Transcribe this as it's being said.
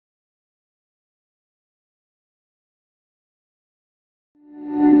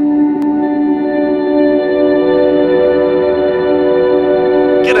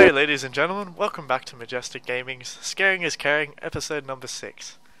Ladies and gentlemen, welcome back to Majestic Gaming's Scaring is Caring, episode number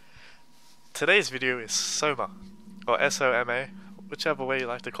 6. Today's video is Soma, or S-O-M-A, whichever way you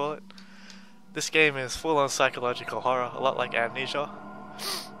like to call it. This game is full-on psychological horror, a lot like Amnesia,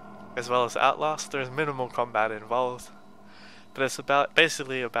 as well as Outlast. There is minimal combat involved, but it's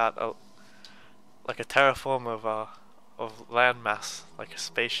basically about a terraform of landmass, like a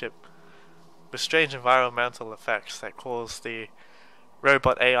spaceship, with strange environmental effects that cause the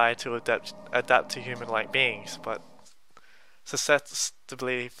robot AI to adapt to human-like beings, but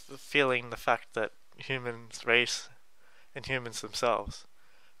susceptibly feeling the fact that humans' race and humans themselves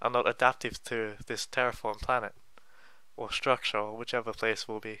are not adaptive to this terraformed planet, or structure, or whichever place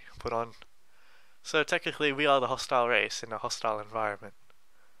will be put on. So technically we are the hostile race in a hostile environment,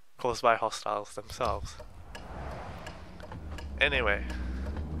 caused by hostiles themselves. Anyway,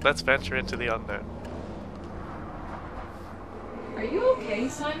 let's venture into the unknown. Are you okay,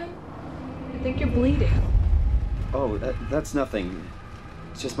 Simon? I think you're bleeding. Oh, that's nothing.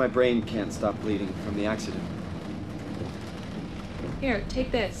 It's just my brain can't stop bleeding from the accident. Here,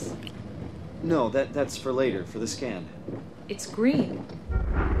 take this. No, that's for later, for the scan. It's green.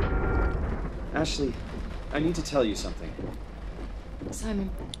 Ashley, I need to tell you something.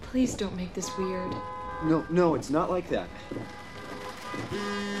 Simon, please don't make this weird. No, it's not like that.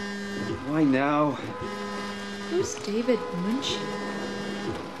 Why now? Who's David Munchie?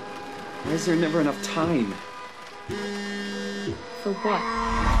 Why is there never enough time? For what?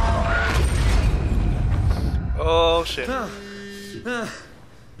 Oh shit.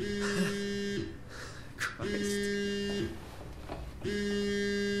 Christ.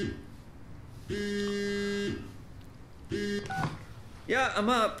 Yeah, I'm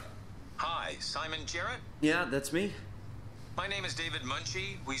up. Hi, Simon Jarrett? Yeah, that's me. My name is David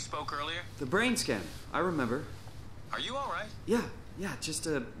Munchie. We spoke earlier. The brain scan. I remember. Are you all right? Yeah, just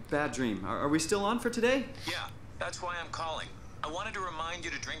a bad dream. Are we still on for today? Yeah, that's why I'm calling. I wanted to remind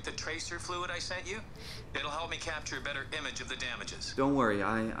you to drink the tracer fluid I sent you. It'll help me capture a better image of the damages. Don't worry,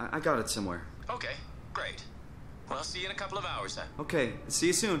 I got it somewhere. Okay, great. Well, I'll see you in a couple of hours then. Okay, see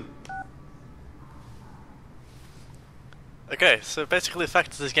you soon. Okay, so basically the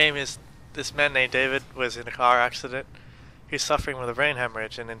fact of this game is this man named David was in a car accident. He's suffering with a brain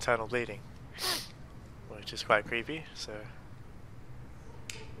hemorrhage and internal bleeding, which is quite creepy, so...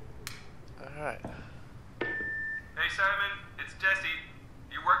 Alright. Hey Simon, it's Jesse.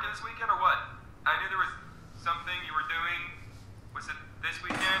 You working this weekend or what? I knew there was something you were doing. Was it this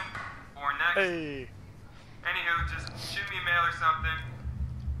weekend or next? Hey! Anywho, just shoot me a mail or something.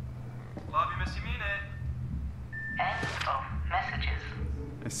 Love you, miss you, mean it. End of messages.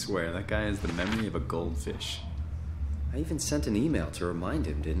 I swear, that guy has the memory of a goldfish. I even sent an email to remind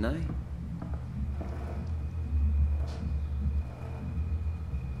him, didn't I?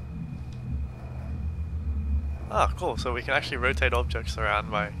 Ah, cool, so we can actually rotate objects around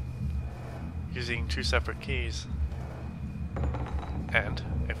by using 2 separate keys. And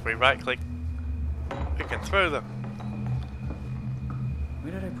if we right click, we can throw them.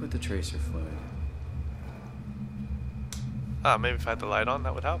 Where did I put the tracer fluid? Ah, maybe if I had the light on,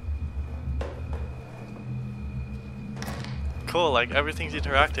 that would help. Cool, like everything's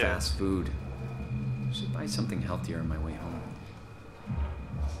interactive. Fast food. Should buy something healthier on my way home.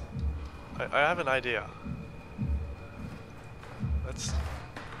 I have an idea.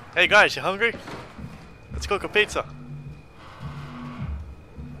 Hey guys, you hungry? Let's cook a pizza.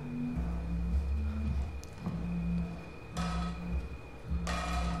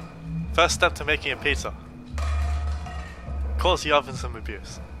 First step to making a pizza. Cause the oven some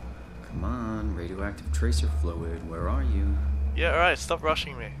abuse. Come on, radioactive tracer fluid, where are you? Yeah, alright, stop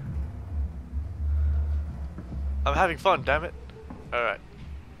rushing me. I'm having fun, damn it. Alright.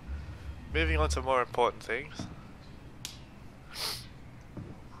 Moving on to more important things.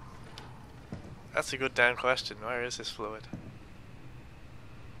 That's a good damn question. Where is this fluid?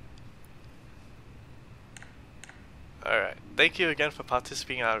 Alright. Thank you again for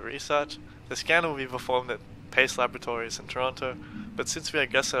participating in our research. The scan will be performed at Pace Laboratories in Toronto, but since we are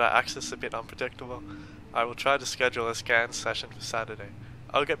guessing our access is a bit unpredictable, I will try to schedule a scan session for Saturday.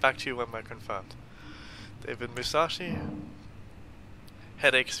 I'll get back to you when we're confirmed. David Musashi.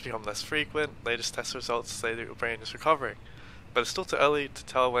 Headaches become less frequent. Latest test results say that your brain is recovering, but it's still too early to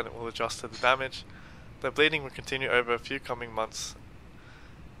tell when it will adjust to the damage. The bleeding will continue over a few coming months.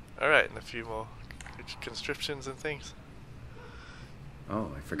 Alright, and a few more conscriptions and things.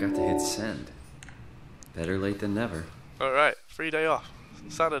 Oh, I forgot to hit send. Better late than never. Alright, free day off.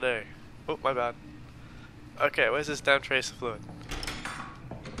 Saturday. Oh, my bad. Okay, where's this damn tracer fluid?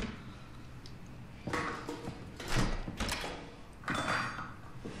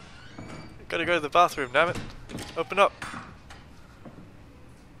 Gotta go to the bathroom, damn it. Open up.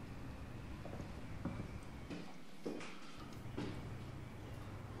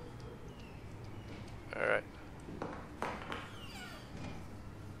 Alright.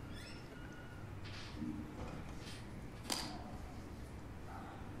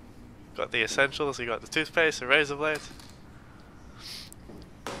 Got the essentials, you got the toothpaste, the razor blades.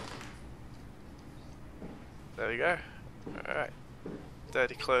 There we go. Alright.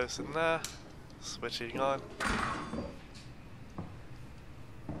 Dirty clothes in there. Switching on.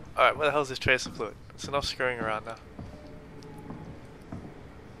 Alright, where the hell is this tracer fluid? It's enough screwing around now.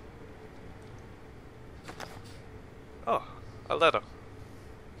 Oh, a letter.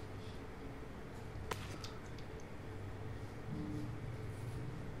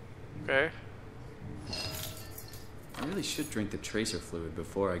 Okay. I really should drink the tracer fluid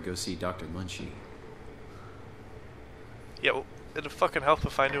before I go see Dr. Munchie. Yeah, well, it'd fucking help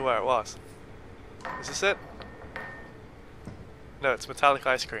if I knew where it was. Is this it? No, it's metallic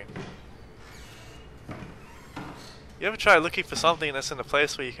ice cream. You ever try looking for something that's in a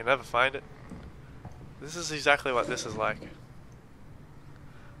place where you can never find it? This is exactly what this is like.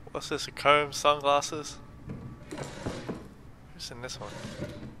 What's this, a comb, sunglasses? Who's in this one?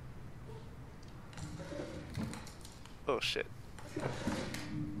 Oh shit.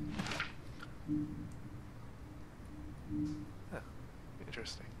 Huh.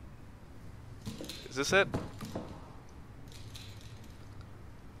 Interesting. Is this it?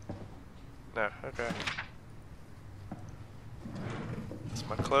 No, okay. That's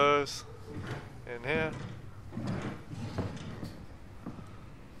my clothes. In here.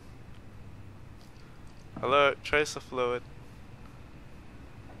 Hello, tracer fluid.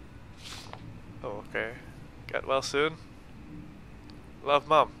 Oh, okay. Get well soon. Love,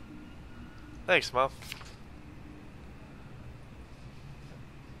 Mum. Thanks, Mum.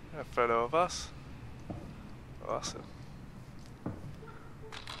 A photo of us. Awesome.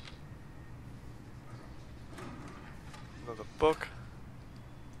 Another book.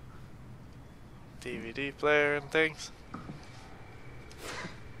 DVD player and things.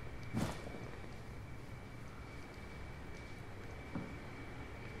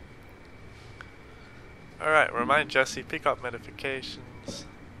 Alright, remind Jesse, pick up notifications.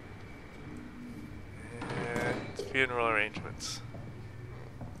 And funeral arrangements.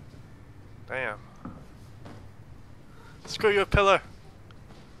 Damn. Screw your pillar!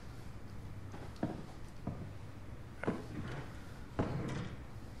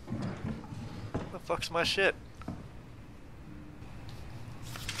 The fuck's my shit?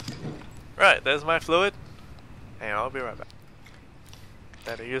 Right, there's my fluid. Hang on, I'll be right back.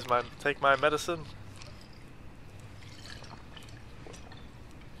 Better take my medicine.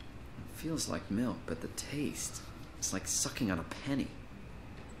 Feels like milk, but the taste, it's like sucking on a penny.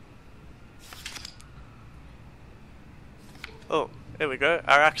 Oh, here we go,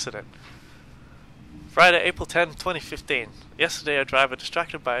 our accident. Friday, April 10, 2015. Yesterday, a driver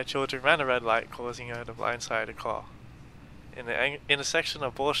distracted by her children ran a red light, causing her to blindside a car in the intersection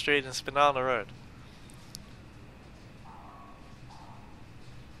of Ball Street and Spinana Road.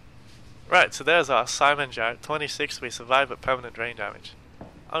 Right, so there's our Simon Jarrett, 26, we survived but permanent brain damage.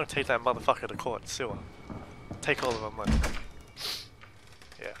 I'm gonna take that motherfucker to court, sue her. Take all of her money.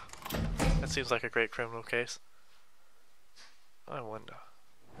 Yeah. That seems like a great criminal case. I wonder.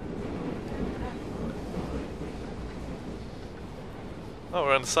 Oh,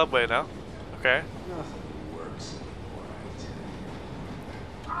 we're on the subway now. Okay. Nothing works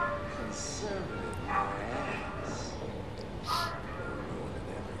right. Conservative ass.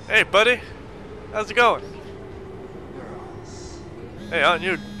 Hey, buddy. How's it going? Girls. Hey, aren't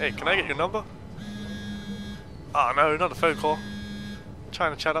you? Hey, can I get your number? Oh no, not a phone call. I'm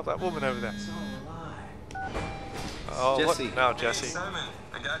trying to chat up that woman over there. It's all a lie. Oh, Jesse. what now, Hey, Jesse? Simon,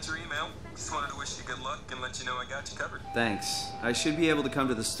 I got your email. Just wanted to wish you good luck and let you know I got you covered. Thanks. I should be able to come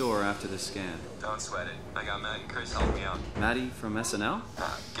to the store after the scan. Don't sweat it. I got Matt and Chris helping me out. Maddie from SNL?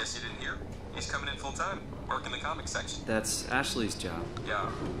 Guess you didn't hear? He's coming in full time, working the comic section. That's Ashley's job. Yeah,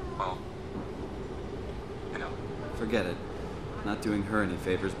 well, you know. Forget it. Not doing her any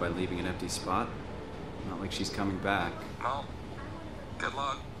favors by leaving an empty spot. Not like she's coming back. Well, good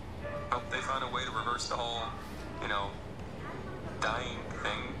luck. Hope they find a way to reverse the whole, you know, dying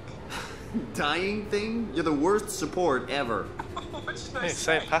thing. Dying thing? You're the worst support ever. What should I Hey,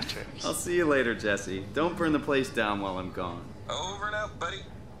 say? St. Patrick's. I'll see you later, Jesse. Don't burn the place down while I'm gone. Over and out, buddy.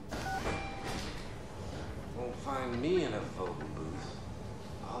 Won't find me in a photo booth.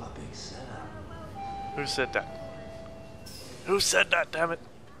 All a big setup. Who said that? Who said that, damn it?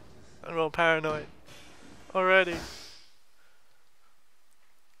 I'm all paranoid. Already.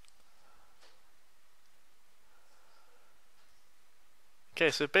 Okay,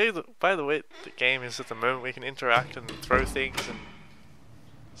 so by the way the game is at the moment, we can interact and throw things, and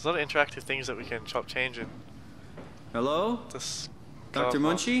there's a lot of interactive things that we can chop change in. Hello? This Dr.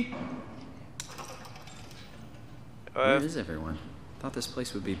 Munchie? Where is everyone? Thought this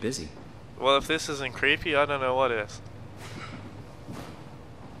place would be busy. Well, if this isn't creepy, I don't know what is.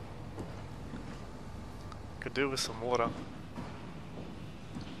 Could do with some water.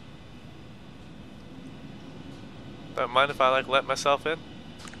 Don't mind if I let myself in?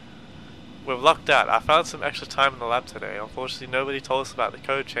 We're locked out. I found some extra time in the lab today. Unfortunately, nobody told us about the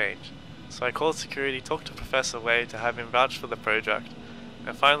code change. So I called security, talked to Professor Wei to have him vouch for the project,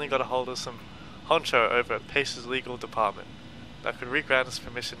 and finally got a hold of some honcho over at Pace's legal department that could re-grant us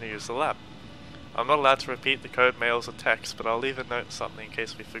permission to use the lab. I'm not allowed to repeat the code, mails, or texts, but I'll leave a note or something in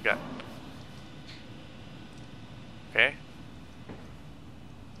case we forget. Okay?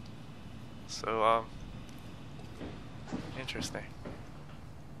 So, interesting.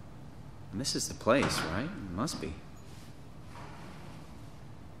 And this is the place, right? It must be.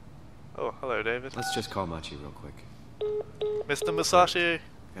 Oh, hello, David. Let's just call Machi real quick. Mr. Musashi!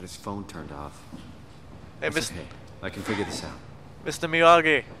 Got his phone turned off. Hey, That's okay. I can figure this out. Mr.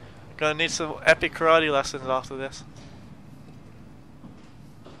 Miyagi! Gonna need some epic karate lessons after this.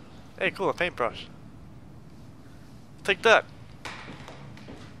 Hey, cool, a paintbrush. Take that!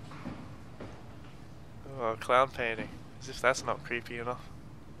 Oh, clown painting. As if that's not creepy enough.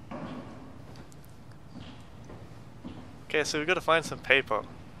 Okay, so we've got to find some paper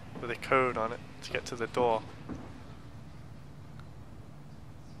with a code on it to get to the door.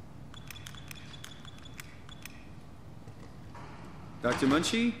 Dr.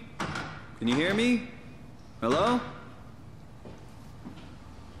 Munchie? Can you hear me? Hello?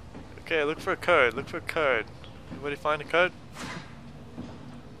 Okay, look for a code, look for a code. Anybody find a code?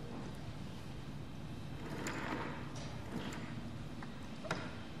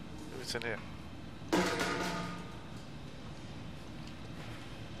 What's in here?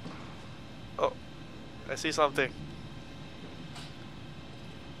 Oh, I see something.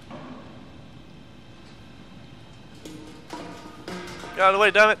 Get out of the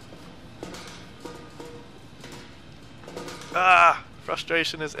way, damn it! Ah!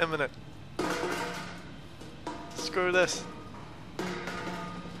 Frustration is imminent. Screw this.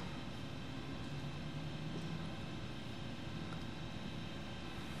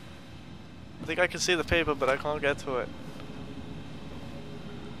 I think I can see the paper, but I can't get to it.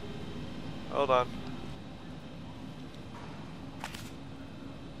 Hold on.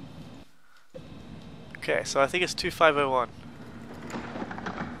 Okay, so I think it's 2501.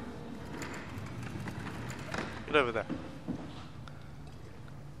 Get over there.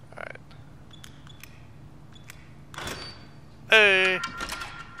 Alright. Hey!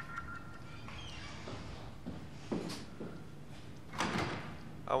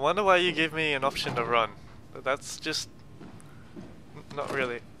 I wonder why you give me an option to run. That's just... not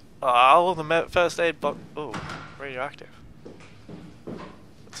really. Oh, the first aid box. Oh, radioactive.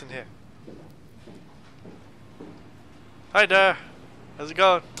 What's in here? Hi there! How's it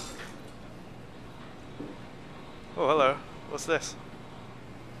going? Oh, hello. What's this?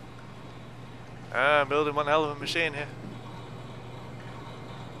 Ah, I'm building one hell of a machine here.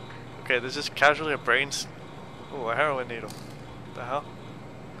 Okay, there's just casually a brains. Oh, a heroin needle. What the hell?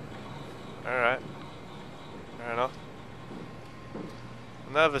 Alright. Fair enough.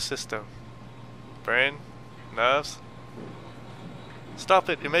 Nervous system. Brain. Nerves. Stop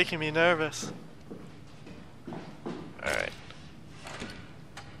it, you're making me nervous. Alright.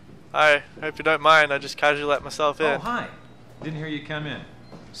 Hi, hope you don't mind, I just casually let myself in. Oh, hi. Didn't hear you come in.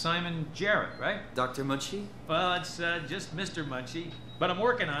 Simon Jarrett, right? Dr. Munchie? Well, it's just Mr. Munchie, but I'm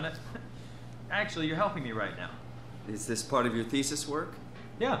working on it. Actually, you're helping me right now. Is this part of your thesis work?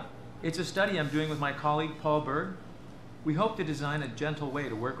 Yeah, it's a study I'm doing with my colleague Paul Berg. We hope to design a gentle way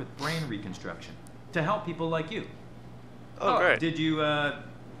to work with brain reconstruction to help people like you. Oh, great. Did you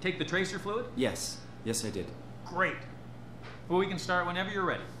take the tracer fluid? Yes. Yes, I did. Great. Well, we can start whenever you're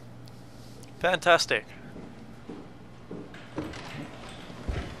ready. Fantastic.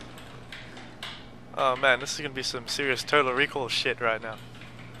 Oh man, this is gonna be some serious Total Recall shit right now.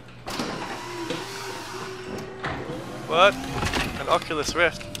 What? An Oculus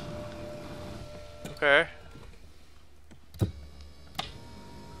Rift. Okay.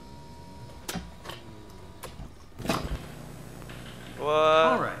 What?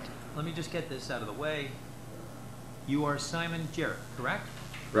 All right. Let me just get this out of the way. You are Simon Jarrett, correct?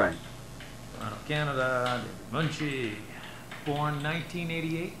 Right. Toronto, Canada, David Munchie. Born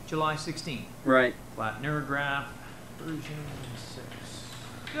 1988, July 16. Right. Flat neurograph, version 6.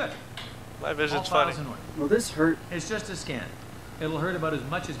 Good. My vision's All files funny. in order. Well, this hurt. It's just a scan. It'll hurt about as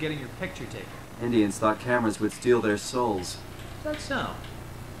much as getting your picture taken. Indians thought cameras would steal their souls. Is that so?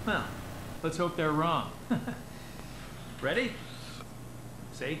 Well, let's hope they're wrong. Ready?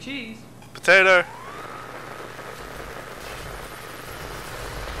 Say cheese. Potato.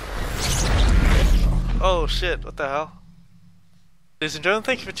 Oh shit, what the hell? Ladies and gentlemen,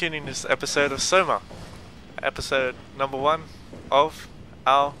 thank you for tuning in to this episode of Soma. Episode number 1 of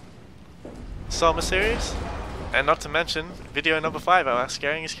our Soma series. And not to mention, video number 5 of our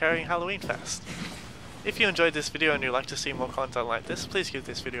Scaring is Caring Halloween Fest. If you enjoyed this video and you'd like to see more content like this, please give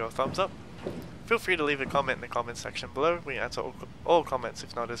this video a thumbs up. Feel free to leave a comment in the comment section below. We answer all comments,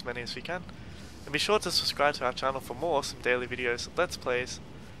 if not as many as we can. And be sure to subscribe to our channel for more awesome daily videos, let's plays,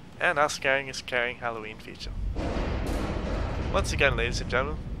 and our Scaring is Caring Halloween feature. Once again, ladies and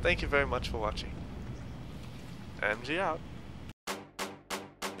gentlemen, thank you very much for watching. MG out.